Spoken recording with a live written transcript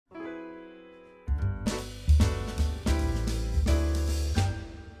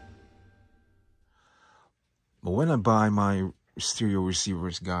But when I buy my stereo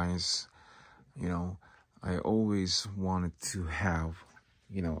receivers, guys, you know, I always wanted to have,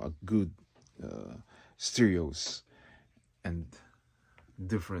 you know, a good stereos and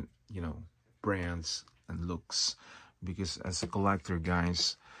different, you know, brands and looks, because as a collector,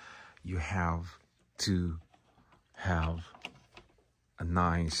 guys, you have to have a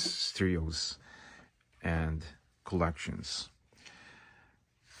nice stereos and collections.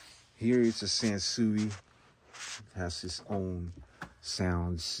 Here is a Sansui. It has its own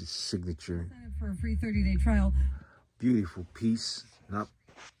sounds, its signature. Sign up for a free 30-day trial. Beautiful piece, not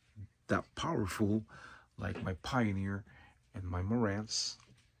that powerful like my Pioneer and my Marantz,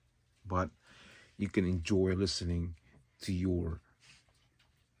 but you can enjoy listening to your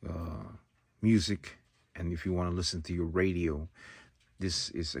music, and if you want to listen to your radio, this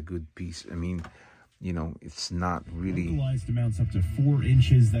is a good piece. I mean, you know, it's not really localized amounts up to 4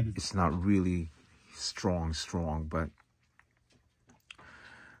 inches. That is, it's not really strong, but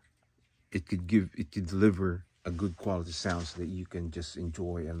it could deliver a good quality sound so that you can just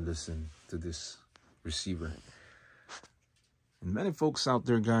enjoy and listen to this receiver. And many folks out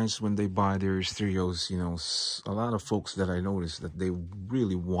there, guys, when they buy their stereos, you know, a lot of folks that I noticed that they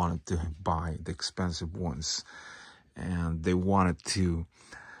really wanted to buy the expensive ones, and they wanted to,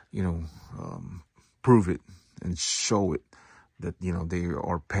 you know, prove it and show it that, you know, they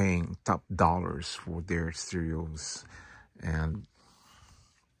are paying top dollars for their stereos, and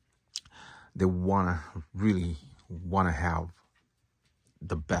they really want to have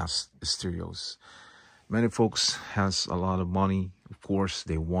the best stereos. Many folks has a lot of money. Of course,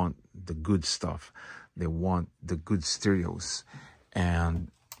 they want the good stuff. They want the good stereos, and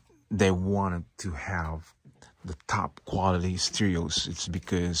they wanted to have the top quality stereos. It's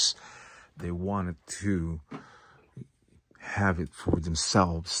because they wanted to have it for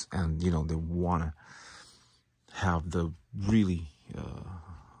themselves, and, you know, they want to have the really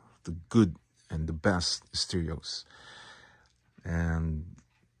the good and the best stereos. And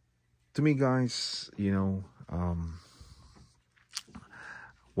to me, guys, you know,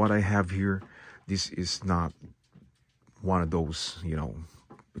 what I have here, this is not one of those, you know,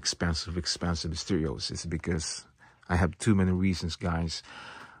 expensive stereos. It's because I have too many reasons, guys.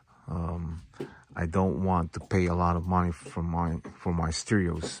 I don't want to pay a lot of money for my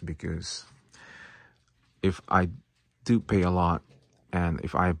stereos, because if I do pay a lot, and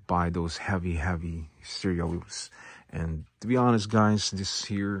if I buy those heavy stereos, and to be honest, guys, these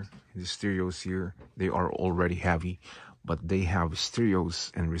stereos here, they are already heavy, but they have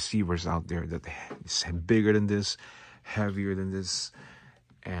stereos and receivers out there that is bigger than this, heavier than this,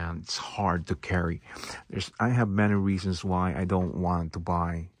 and it's hard to carry. I have many reasons why I don't want to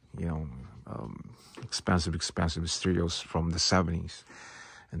buy, you know, expensive stereos from the 70s.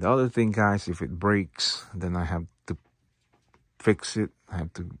 And the other thing, guys, if it breaks, then I have to fix it. I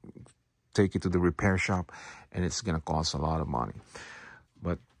have to take it to the repair shop, and it's gonna cost a lot of money.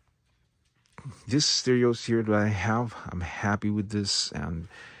 But this stereos here that I have, I'm happy with this, and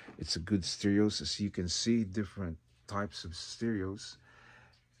it's a good stereos. As you can see, different types of stereos,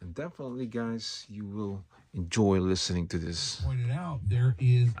 and definitely, guys, you will enjoy listening to this. pointed out, there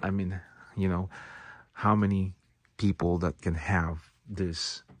is, I mean, you know, how many people that can have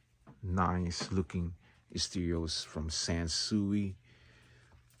this nice looking stereos from Sansui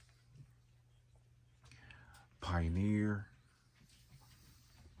Pioneer,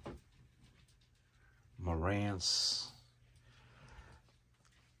 Marantz,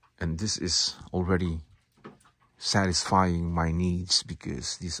 and this is already satisfying my needs,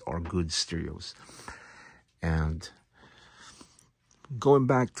 because these are good stereos. And going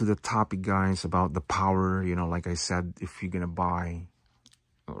back to the topic, guys, about the power, you know, like I said, if you're gonna buy,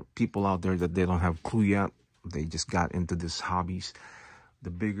 or people out there that they don't have clue yet, they just got into this hobbies, the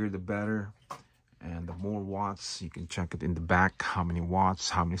bigger the better, and the more watts. You can check it in the back, how many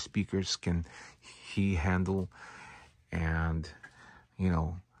watts, how many speakers can he handle, and, you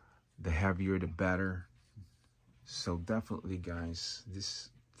know, the heavier the better. So definitely, guys, this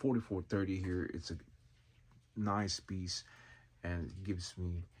 4430 here, it's a nice piece, and it gives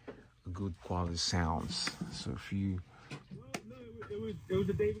me a good quality sounds. So if you, it was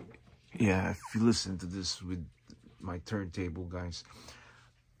a day. yeah, if you listen to this with my turntable, guys,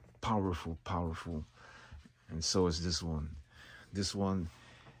 powerful, and so is this one. This one,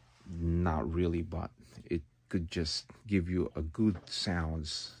 not really, but it could just give you a good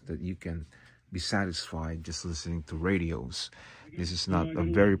sounds that you can be satisfied just listening to radios. This is not a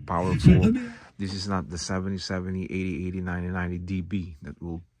very powerful, this is not the 70, 80, 80, 90, 90 dB that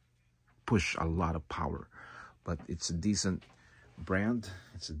will push a lot of power, but it's a decent brand,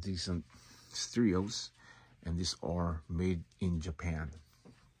 it's a decent stereos, and these are made in Japan.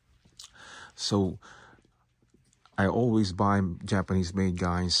 So I always buy Japanese made,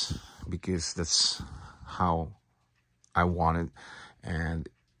 guys, because that's how I want it. And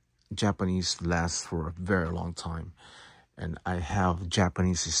Japanese lasts for a very long time. And I have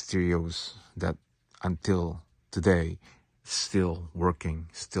Japanese stereos that until today still working,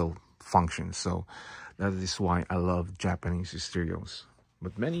 still function. So that is why I love Japanese stereos.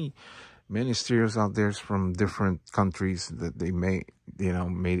 But many stereos out there from different countries that they made, you know,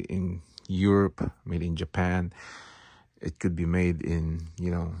 made in Europe, made in Japan. It could be made in,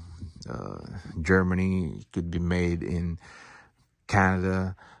 you know, Germany. It could be made in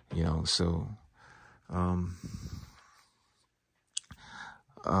Canada, you know. So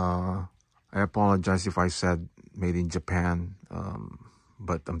I apologize if I said made in Japan,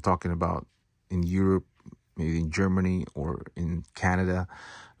 but I'm talking about in Europe, made in Germany or in Canada,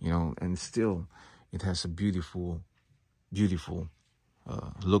 you know. And still it has a beautiful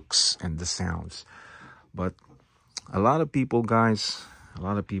looks and the sounds. But a lot of people, guys, a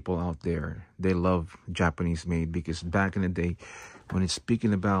lot of people out there, they love Japanese made, because back in the day, when it's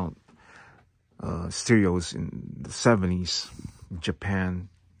speaking about stereos in the 70s, Japan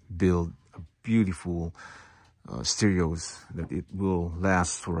built a beautiful stereos that it will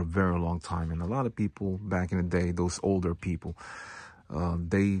last for a very long time. And a lot of people back in the day, those older people,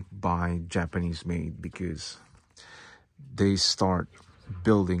 they buy Japanese made because they start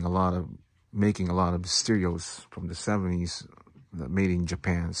building making a lot of stereos from the 70s that made in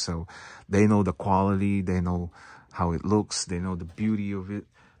Japan. So they know the quality, they know how it looks, they know the beauty of it,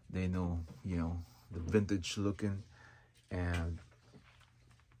 they know, you know, the vintage looking, and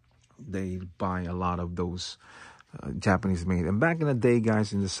they buy a lot of those Japanese made. And back in the day,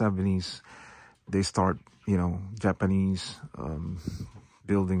 guys, in the 70s, they start, you know, Japanese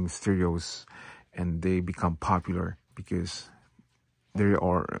building stereos, and they become popular because they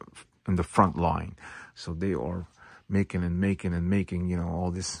are in the front line. So they are making, you know,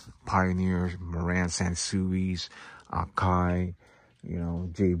 all this Pioneers, Marantz Sansui's, Akai, you know,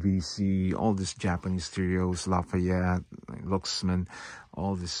 JVC, all this Japanese stereos, Lafayette, Luxman,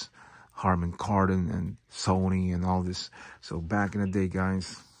 all this Harman Kardon and Sony and all this. So back in the day,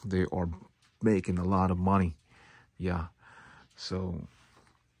 guys, they are making a lot of money. Yeah. So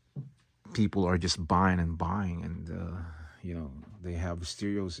people are just buying, and you know, they have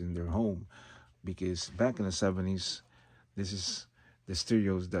stereos in their home, because back in the 70s, this is the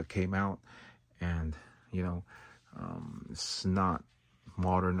stereos that came out, and you know, it's not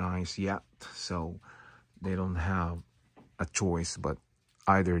modernized yet, so they don't have a choice but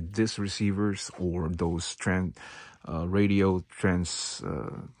either these receivers or those radio trans,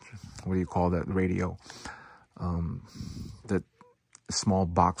 what do you call that radio, that small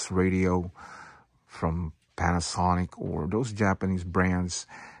box radio from Panasonic, or those Japanese brands,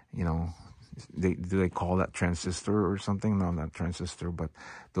 you know. Do they call that transistor or something? No, not transistor, but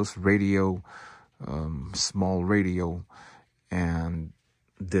those radio, small radio, and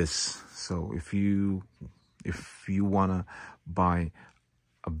this. So if you wanna buy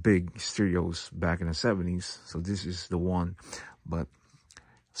a big stereos back in the 70s, so this is the one. But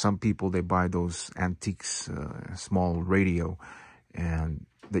some people, they buy those antiques, small radio, and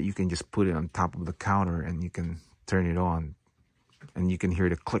that you can just put it on top of the counter and you can turn it on, and you can hear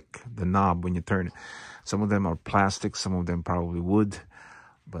the click, the knob when you turn it. Some of them are plastic, some of them probably wood,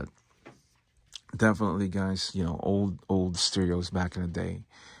 but definitely, guys, you know, old stereos back in the day.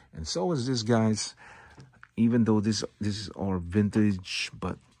 And so is this, guys. Even though this is all vintage,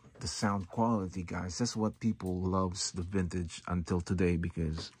 but the sound quality, guys, that's what people loves, the vintage until today,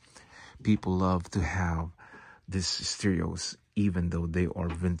 because people love to have these stereos even though they are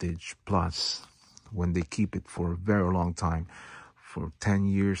vintage. Plus, when they keep it for a very long time, for 10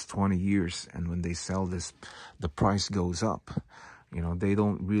 years, 20 years, and when they sell this, the price goes up. You know, they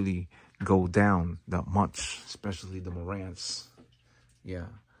don't really go down that much, especially the Marantz. Yeah.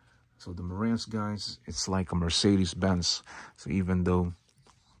 So the Marantz, guys, it's like a Mercedes-Benz. So even though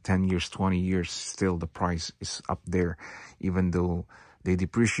 10 years, 20 years, still the price is up there. Even though they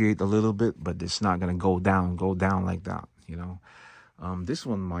depreciate a little bit, but it's not going to go down like that, you know. This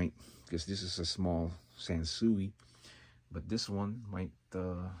one might, because this is a small Sansui, but this one might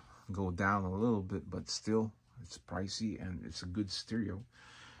go down a little bit, but still it's pricey and it's a good stereo.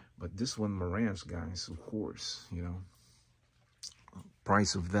 But this one, Marantz, guys, of course, you know,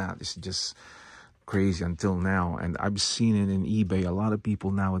 price of that is just crazy until now. And I've seen it in eBay. A lot of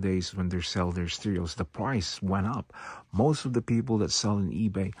people nowadays, when they sell their stereos, the price went up. Most of the people that sell in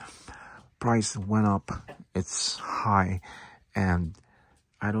eBay, price went up. It's high. And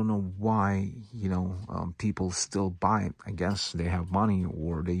I don't know why, people still buy it. I guess they have money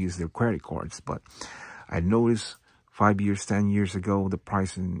or they use their credit cards. But I noticed 5 years, 10 years ago, the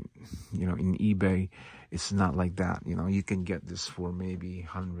price in eBay, it's not like that. You can get this for maybe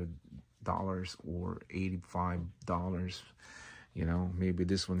 $100 or $85. Maybe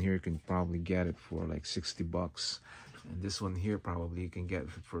this one here, you can probably get it for like $60. And this one here, probably you can get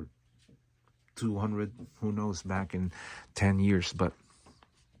it for 200, who knows, back in 10 years. But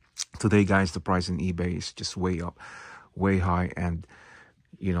today, guys, the price in eBay is just way up, way high, and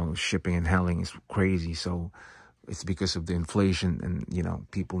shipping and handling is crazy. So it's because of the inflation, and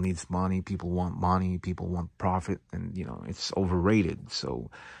people needs money, people want profit, and it's overrated. So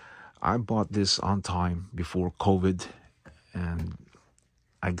I bought this on time before COVID, and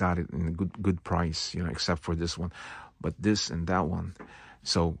I got it in a good price, except for this one, but this and that one.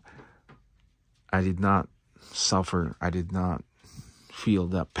 So I did not suffer. I did not feel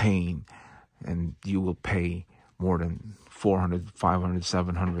that pain, and you will pay more than 400, 500,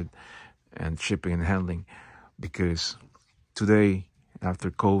 700 and shipping and handling, because today,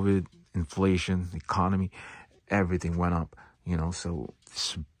 after COVID, inflation, economy, everything went up, so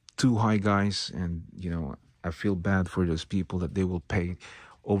it's too high, guys. And I feel bad for those people that they will pay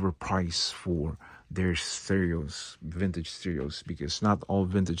overpriced for their stereos, vintage stereos, because not all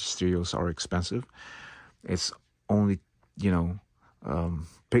vintage stereos are expensive. It's only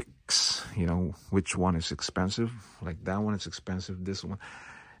picks which one is expensive. Like that one is expensive. This one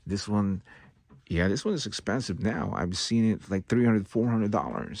is expensive now. I've seen it like $300,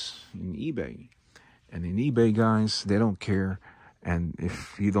 $400 in eBay. And in eBay, guys, they don't care. And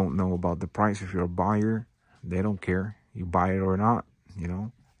if you don't know about the price, if you're a buyer, they don't care. You buy it or not,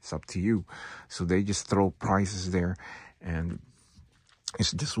 it's up to you. So they just throw prices there, and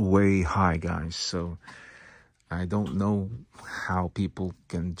it's just way high, guys. So I don't know how people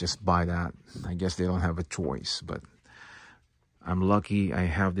can just buy that. I guess they don't have a choice, but I'm lucky I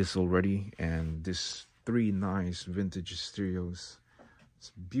have this already. And this 3 nice vintage stereos. It's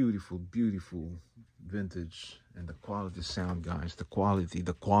beautiful, beautiful vintage. And the quality sound, guys, the quality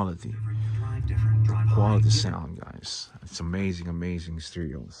sound, guys. It's amazing, amazing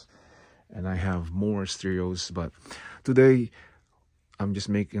stereos. And I have more stereos, but today I'm just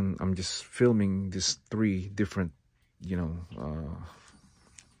filming these 3 different,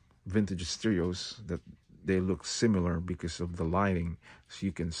 vintage stereos that they look similar because of the lighting, so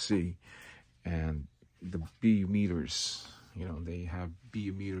you can see. And the BU meters, they have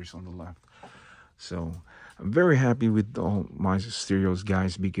BU meters on the left. So I'm very happy with all my stereos,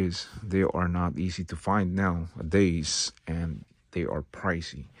 guys, because they are not easy to find nowadays, and they are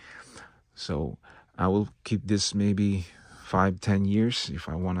pricey. So I will keep this maybe 5-10 years. If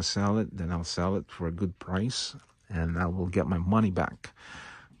I want to sell it, then I'll sell it for a good price, and I will get my money back.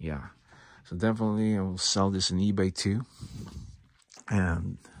 Yeah, so definitely I will sell this in eBay too,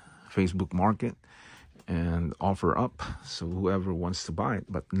 and Facebook Market, and offer up, so whoever wants to buy it,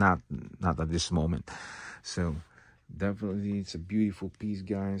 but not at this moment. So definitely it's a beautiful piece,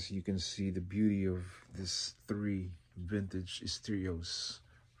 guys. You can see the beauty of this 3 vintage stereos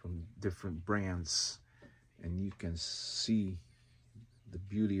from different brands, and you can see the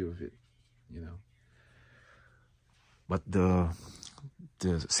beauty of it, But the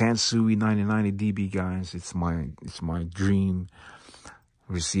Sansui 9090 DB, guys, it's my dream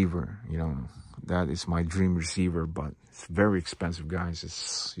receiver. That is my dream receiver, but it's very expensive, guys. It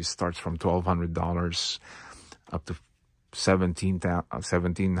starts from $1,200 up to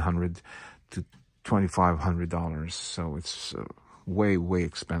 $1,700 to $2,500. So it's way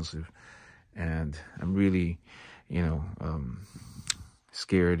expensive, and I'm really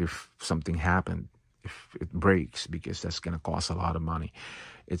scared if something happened, if it breaks, because that's gonna cost a lot of money.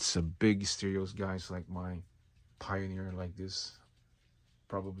 It's a big stereos, guys, like my Pioneer, like this.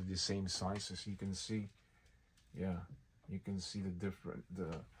 Probably the same size, as you can see. Yeah, you can see the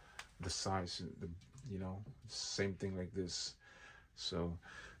size, same thing like this. So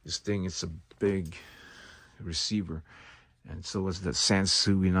this thing is a big receiver, and so is the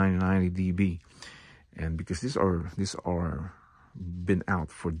Sansui 9090 DB. And because these are been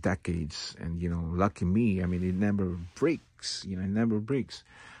out for decades, and lucky me, I mean, it never breaks. It never breaks.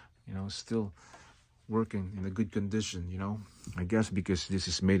 Still working in a good condition. I guess because this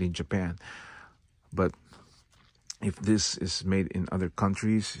is made in Japan. But if this is made in other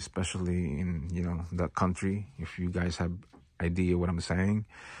countries, especially in that country, if you guys have idea what I'm saying,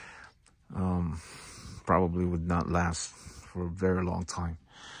 probably would not last for a very long time.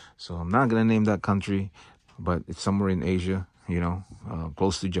 So I'm not gonna name that country, but it's somewhere in Asia,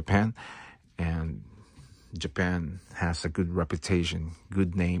 close to Japan. And Japan has a good reputation,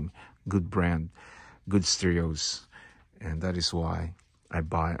 good name, good brand, good stereos, and that is why I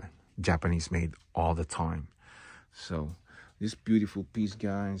buy Japanese made all the time. So this beautiful piece,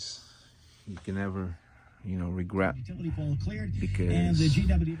 guys, you can never, regret, Utility pole cleared. because And the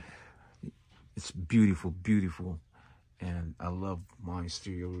GW. it's beautiful, beautiful. And I love my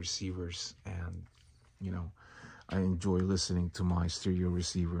stereo receivers, and I enjoy listening to my stereo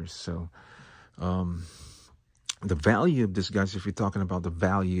receivers. So the value of this, guys, if you're talking about the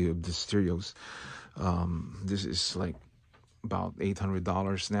value of the stereos, this is like about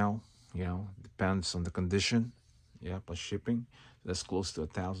 $800 now. Depends on the condition, plus shipping. That's close to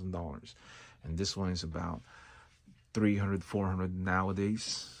 $1,000. And this one is about 300, 400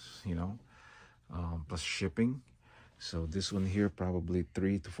 nowadays, plus shipping. So this one here, probably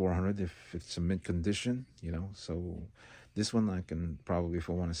 300 to 400 if it's a mid condition, So this one I can probably, if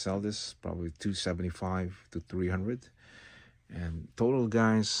I want to sell this, probably 275 to 300. And total,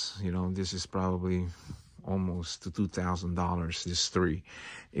 guys, this is probably almost to $2,000, this three,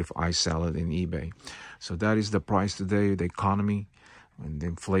 if I sell it in eBay. So that is the price today, the economy and the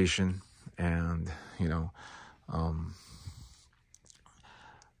inflation, and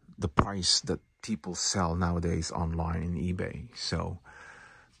the price that people sell nowadays online in eBay. So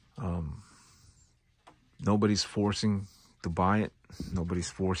nobody's forcing to buy it. Nobody's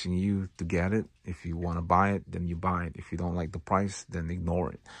forcing you to get it. If you want to buy it, then you buy it. If you don't like the price, then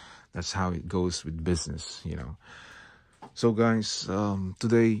ignore it. That's how it goes with business, So guys,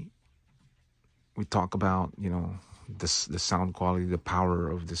 today we talk about, the sound quality, the power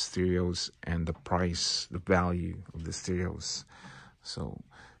of the stereos, and the price, the value of the stereos. So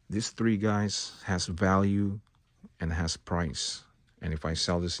these three, guys, has value and has price. And if I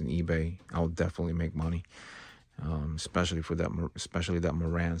sell this in eBay, I'll definitely make money. Especially for that, especially that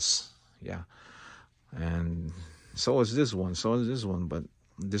Marantz, and so is this one, but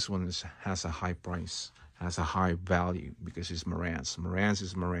this one has a high price, has a high value, because it's Marantz. Marantz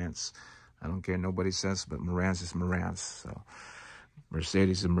is Marantz. I don't care, nobody says, but Marantz is Marantz. So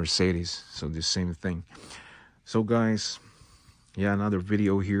Mercedes is Mercedes, so the same thing. So guys, another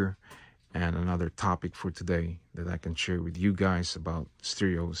video here, and another topic for today that I can share with you guys about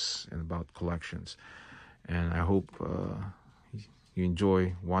stereos and about collections. And I hope you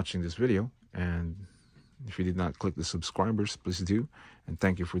enjoy watching this video. And if you did not click the subscribers, please do. And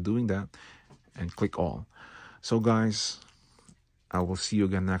thank you for doing that. And click all. So guys, I will see you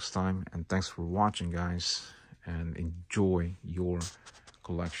again next time. And thanks for watching, guys. And enjoy your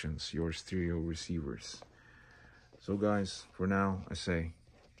collections, your stereo receivers. So guys, for now, I say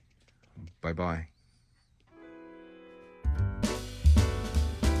bye-bye.